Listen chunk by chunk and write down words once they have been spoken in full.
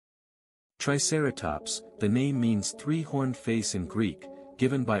Triceratops, the name means three-horned face in Greek,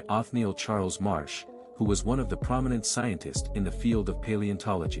 given by Othniel Charles Marsh, who was one of the prominent scientists in the field of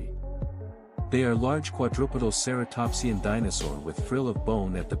paleontology. They are large quadrupedal ceratopsian dinosaur with frill of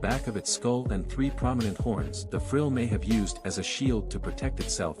bone at the back of its skull and three prominent horns the frill may have used as a shield to protect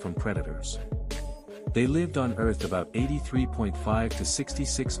itself from predators. They lived on Earth about 83.5 to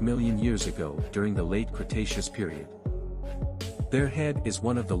 66 million years ago during the late Cretaceous period. Their head is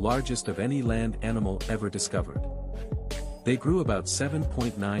one of the largest of any land animal ever discovered. They grew about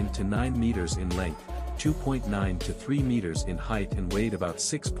 7.9 to 9 meters in length, 2.9 to 3 meters in height and weighed about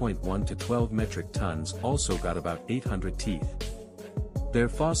 6.1 to 12 metric tons, also got about 800 teeth. Their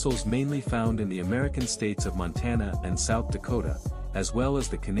fossils mainly found in the American states of Montana and South Dakota, as well as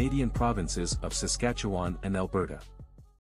the Canadian provinces of Saskatchewan and Alberta.